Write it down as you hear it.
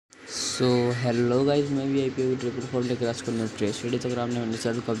So hello guys, मैं भी IP 444 लेकर आज कर ट्रेस रेडी। तो अगर आपने मेरे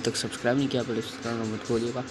चैनल को अभी तक सब्सक्राइब नहीं किया, पहले सब्सक्राइब मत खोलिएगा